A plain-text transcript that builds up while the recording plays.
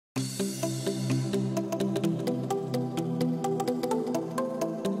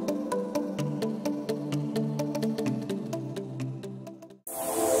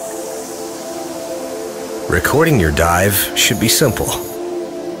Recording your dive should be simple.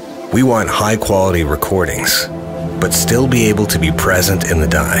 We want high-quality recordings, but still be able to be present in the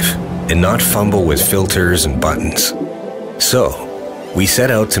dive and not fumble with filters and buttons. So, we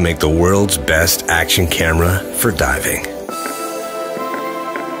set out to make the world's best action camera for diving.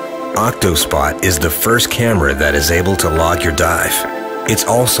 OctoSpot is the first camera that is able to log your dive. It's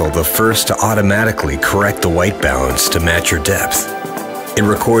also the first to automatically correct the white balance to match your depth. It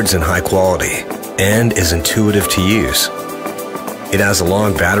records in high quality and is intuitive to use. It has a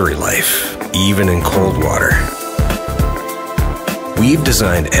long battery life, even in cold water. We've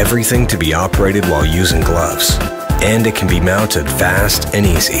designed everything to be operated while using gloves, and it can be mounted fast and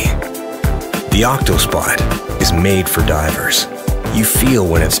easy. The OctoSpot is made for divers. You feel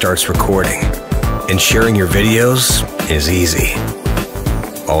when it starts recording, and sharing your videos is easy.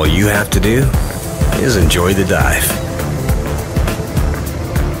 All you have to do is enjoy the dive.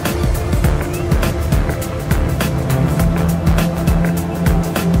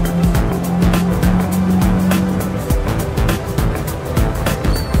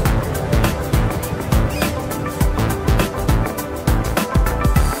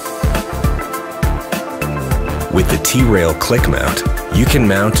 With the T-Rail click mount, you can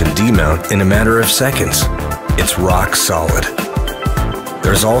mount and demount in a matter of seconds. It's rock solid.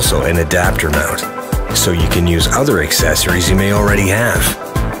 There's also an adapter mount, so you can use other accessories you may already have.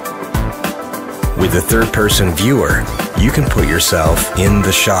 With the third-person viewer, you can put yourself in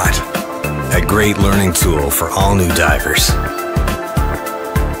the shot. A great learning tool for all new divers.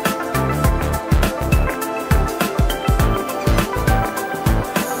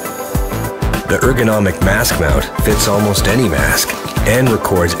 The ergonomic mask mount fits almost any mask and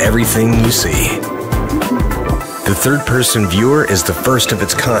records everything you see. The third-person viewer is the first of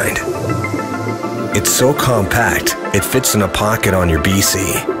its kind. It's so compact, it fits in a pocket on your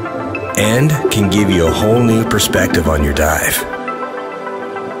BC and can give you a whole new perspective on your dive.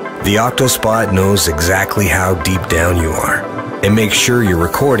 The OctoSpot knows exactly how deep down you are and makes sure your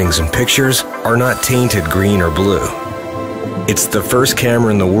recordings and pictures are not tainted green or blue. It's the first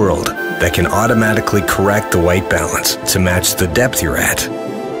camera in the world that can automatically correct the white balance to match the depth you're at.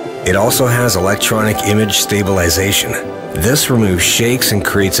 It also has electronic image stabilization. This removes shakes and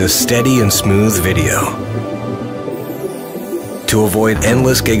creates a steady and smooth video. To avoid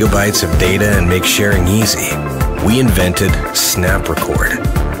endless gigabytes of data and make sharing easy, we invented Snap Record.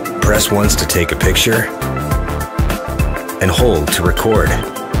 Press once to take a picture and hold to record.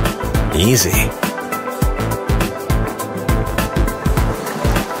 Easy.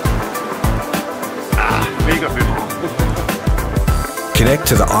 Connect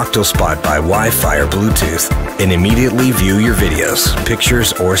to the OctoSpot by Wi-Fi or Bluetooth and immediately view your videos,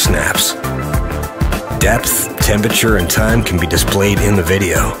 pictures, or snaps. Depth, temperature, and time can be displayed in the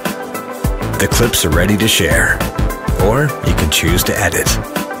video. The clips are ready to share, or you can choose to edit.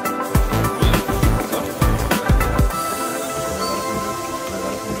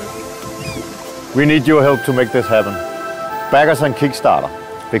 We need your help to make this happen. Back us on Kickstarter.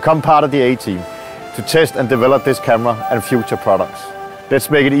 Become part of the A-team to test and develop this camera and future products. Let's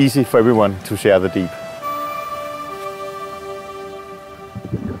make it easy for everyone to share the deep.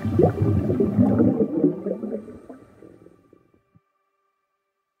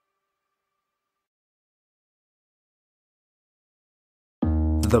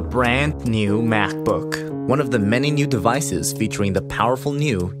 The brand new MacBook, one of the many new devices featuring the powerful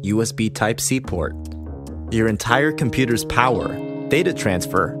new USB Type-C port. Your entire computer's power, data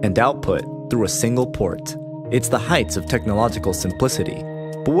transfer, and output through a single port. It's the heights of technological simplicity.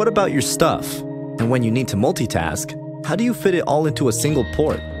 But what about your stuff? And when you need to multitask, how do you fit it all into a single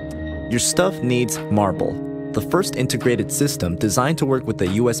port? Your stuff needs Marble, the first integrated system designed to work with a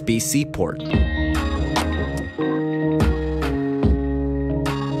USB-C port.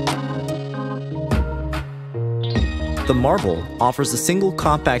 The Marble offers a single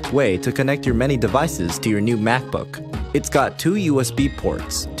compact way to connect your many devices to your new MacBook. It's got 2 USB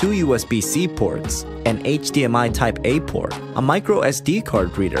ports, 2 USB-C ports, an HDMI Type-A port, a micro SD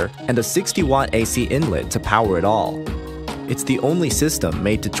card reader, and a 60-watt AC inlet to power it all. It's the only system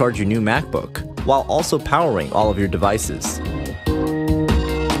made to charge your new MacBook, while also powering all of your devices.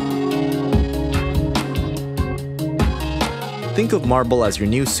 Think of Marble as your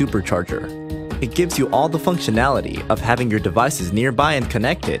new supercharger. It gives you all the functionality of having your devices nearby and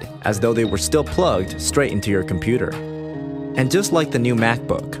connected as though they were still plugged straight into your computer. And just like the new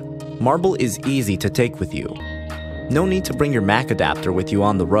MacBook, Marble is easy to take with you. No need to bring your Mac adapter with you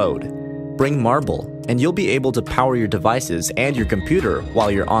on the road. Bring Marble, and you'll be able to power your devices and your computer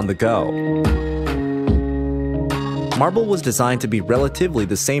while you're on the go. Marble was designed to be relatively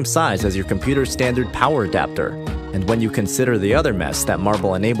the same size as your computer's standard power adapter, and when you consider the other mess that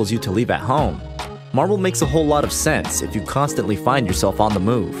Marble enables you to leave at home, Marble makes a whole lot of sense if you constantly find yourself on the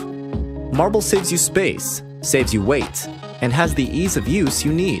move. Marble saves you space, saves you weight, and has the ease of use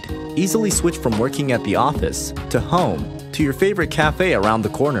you need. Easily switch from working at the office, to home, to your favorite cafe around the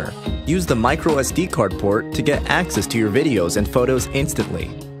corner. Use the micro SD card port to get access to your videos and photos instantly.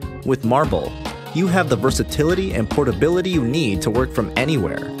 With Marble, you have the versatility and portability you need to work from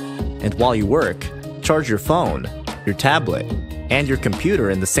anywhere. And while you work, charge your phone, your tablet, and your computer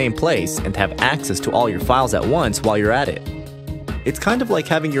in the same place and have access to all your files at once while you're at it. It's kind of like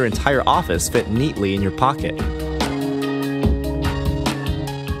having your entire office fit neatly in your pocket.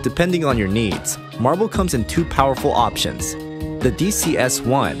 Depending on your needs, Marble comes in two powerful options. The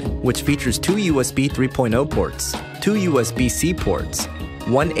DCS-1, which features two USB 3.0 ports, two USB-C ports,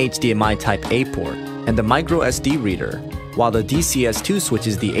 one HDMI Type-A port, and the micro SD reader, while the DCS-2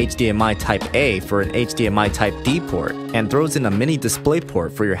 switches the HDMI Type-A for an HDMI Type-D port and throws in a mini display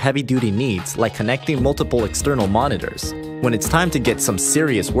port for your heavy-duty needs like connecting multiple external monitors. When it's time to get some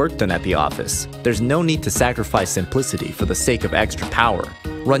serious work done at the office, there's no need to sacrifice simplicity for the sake of extra power.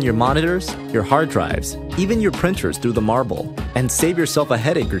 Run your monitors, your hard drives, even your printers through the Marble, and save yourself a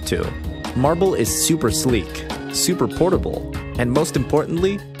headache or two. Marble is super sleek, super portable, and most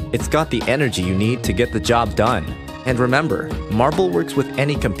importantly, it's got the energy you need to get the job done. And remember, Marble works with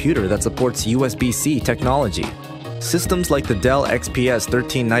any computer that supports USB-C technology. Systems like the Dell XPS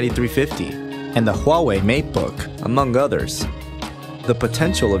 139350 and the Huawei MateBook, among others. The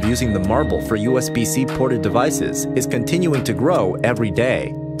potential of using the Marble for USB-C ported devices is continuing to grow every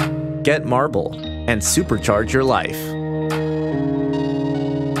day. Get Marble and supercharge your life.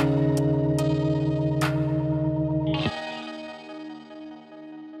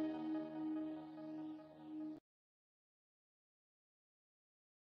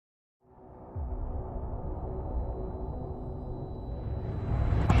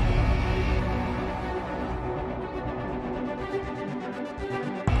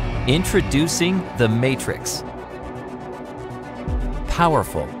 Introducing the Matrix.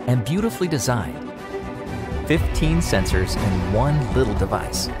 Powerful and beautifully designed. 15 sensors in one little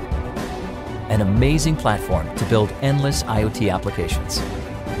device. An amazing platform to build endless IoT applications.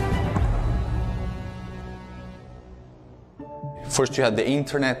 First you had the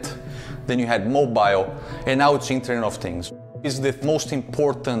internet, then you had mobile, and now it's Internet of Things. It's the most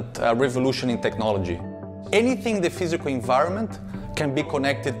important revolution in technology. Anything in the physical environment can be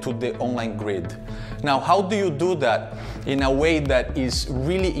connected to the online grid. Now, how do you do that in a way that is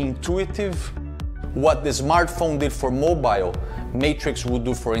really intuitive? What the smartphone did for mobile, Matrix would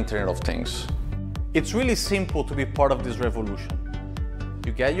do for Internet of Things. It's really simple to be part of this revolution.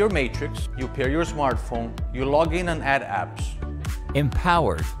 You get your Matrix, you pair your smartphone, you log in and add apps.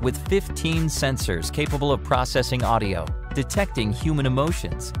 Empowered with 15 sensors capable of processing audio, detecting human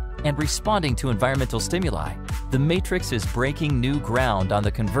emotions, and responding to environmental stimuli, the Matrix is breaking new ground on the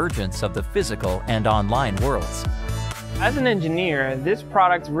convergence of the physical and online worlds. As an engineer, this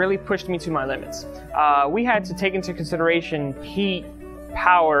product really pushed me to my limits. We had to take into consideration heat,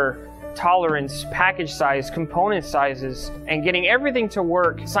 power, tolerance, package size, component sizes, and getting everything to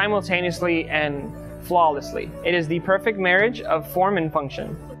work simultaneously and flawlessly. It is the perfect marriage of form and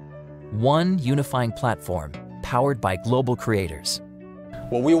function. One unifying platform powered by global creators.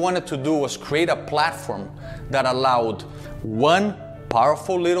 What we wanted to do was create a platform that allowed one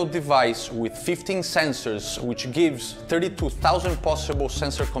powerful little device with 15 sensors, which gives 32,000 possible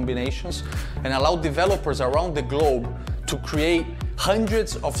sensor combinations, and allow developers around the globe to create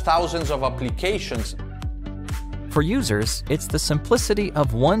hundreds of thousands of applications. For users, it's the simplicity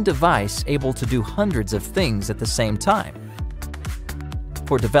of one device able to do hundreds of things at the same time.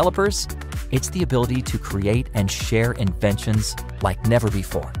 For developers, it's the ability to create and share inventions like never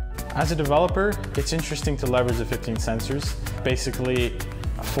before. As a developer, it's interesting to leverage the 15 sensors. Basically,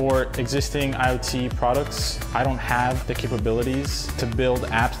 for existing IoT products, I don't have the capabilities to build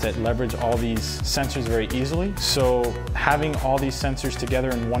apps that leverage all these sensors very easily. So having all these sensors together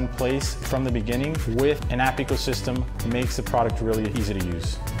in one place from the beginning with an app ecosystem makes the product really easy to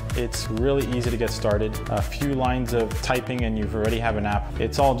use. It's really easy to get started. A few lines of typing and you've already have an app.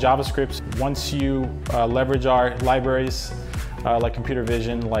 It's all JavaScript. Once you leverage our libraries, like computer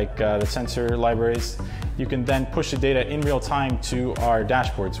vision, like the sensor libraries, you can then push the data in real time to our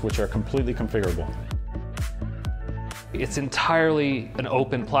dashboards, which are completely configurable. It's entirely an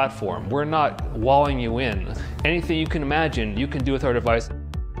open platform. We're not walling you in. Anything you can imagine, you can do with our device.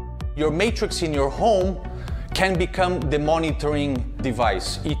 Your matrix in your home can become the monitoring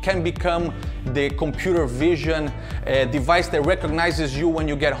device. It can become the computer vision device that recognizes you when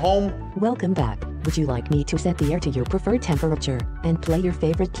you get home. Welcome back. Would you like me to set the air to your preferred temperature and play your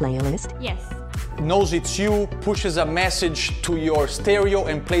favorite playlist? Yes. Knows it's you, pushes a message to your stereo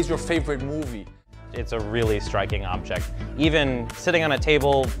and plays your favorite movie. It's a really striking object. Even sitting on a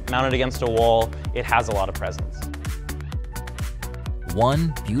table, mounted against a wall, it has a lot of presence.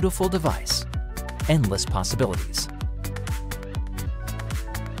 One beautiful device, endless possibilities.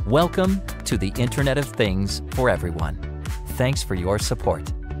 Welcome to the Internet of Things for everyone. Thanks for your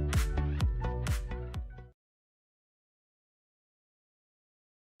support.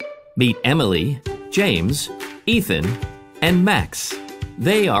 Meet Emily, James, Ethan, and Max.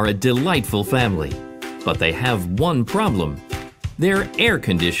 They are a delightful family, but they have one problem. Their air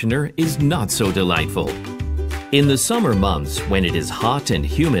conditioner is not so delightful. In the summer months, when it is hot and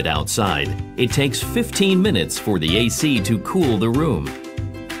humid outside, it takes 15 minutes for the AC to cool the room.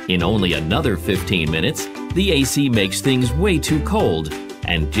 In only another 15 minutes, the AC makes things way too cold,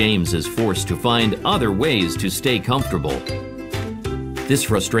 and James is forced to find other ways to stay comfortable. This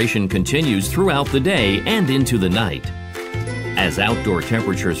frustration continues throughout the day and into the night. As outdoor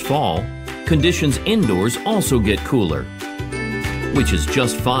temperatures fall, conditions indoors also get cooler, which is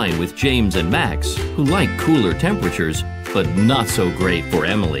just fine with James and Max, who like cooler temperatures, but not so great for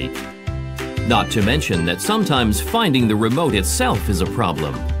Emily. Not to mention that sometimes finding the remote itself is a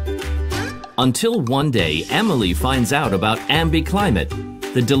problem. Until one day, Emily finds out about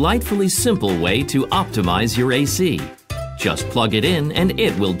AmbiClimate, the delightfully simple way to optimize your AC. Just plug it in and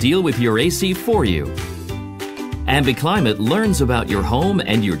it will deal with your AC for you. AmbiClimate learns about your home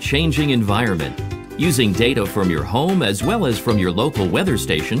and your changing environment. Using data from your home as well as from your local weather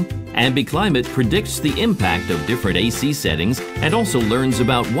station, AmbiClimate predicts the impact of different AC settings and also learns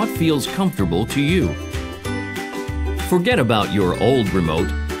about what feels comfortable to you. Forget about your old remote.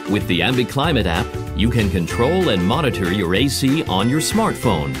 With the AmbiClimate app, you can control and monitor your AC on your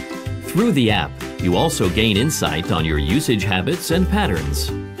smartphone. Through the app, you also gain insight on your usage habits and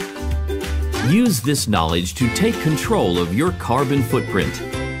patterns. Use this knowledge to take control of your carbon footprint.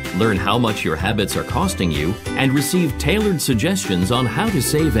 Learn how much your habits are costing you and receive tailored suggestions on how to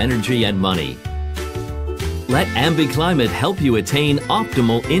save energy and money. Let AmbiClimate help you attain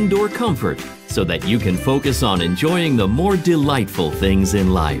optimal indoor comfort so that you can focus on enjoying the more delightful things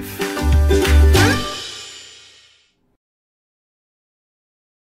in life.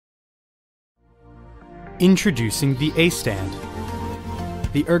 Introducing the A-Stand,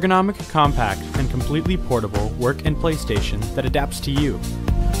 the ergonomic, compact, and completely portable work and play station that adapts to you.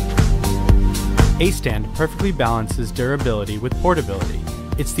 A-Stand perfectly balances durability with portability.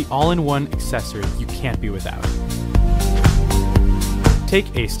 It's the all-in-one accessory you can't be without.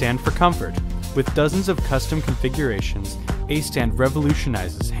 Take A-Stand for comfort. With dozens of custom configurations, A-Stand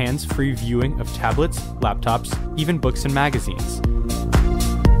revolutionizes hands-free viewing of tablets, laptops, even books and magazines.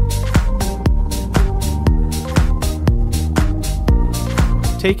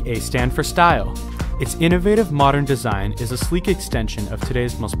 Take A-Stand for style. Its innovative modern design is a sleek extension of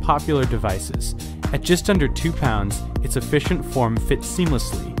today's most popular devices. At just under 2 pounds, its efficient form fits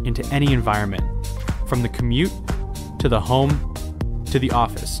seamlessly into any environment, from the commute, to the home, to the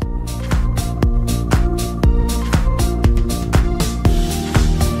office.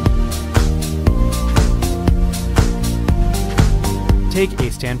 Take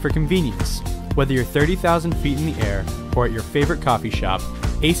A-Stand for convenience. Whether you're 30,000 feet in the air or at your favorite coffee shop,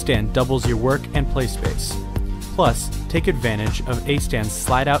 A-Stand doubles your work and play space. Plus, take advantage of A-Stand's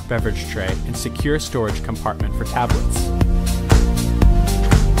slide-out beverage tray and secure storage compartment for tablets.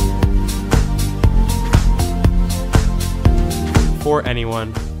 For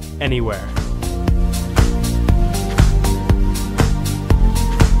anyone, anywhere.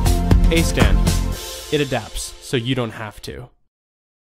 A-Stand. It adapts, so you don't have to.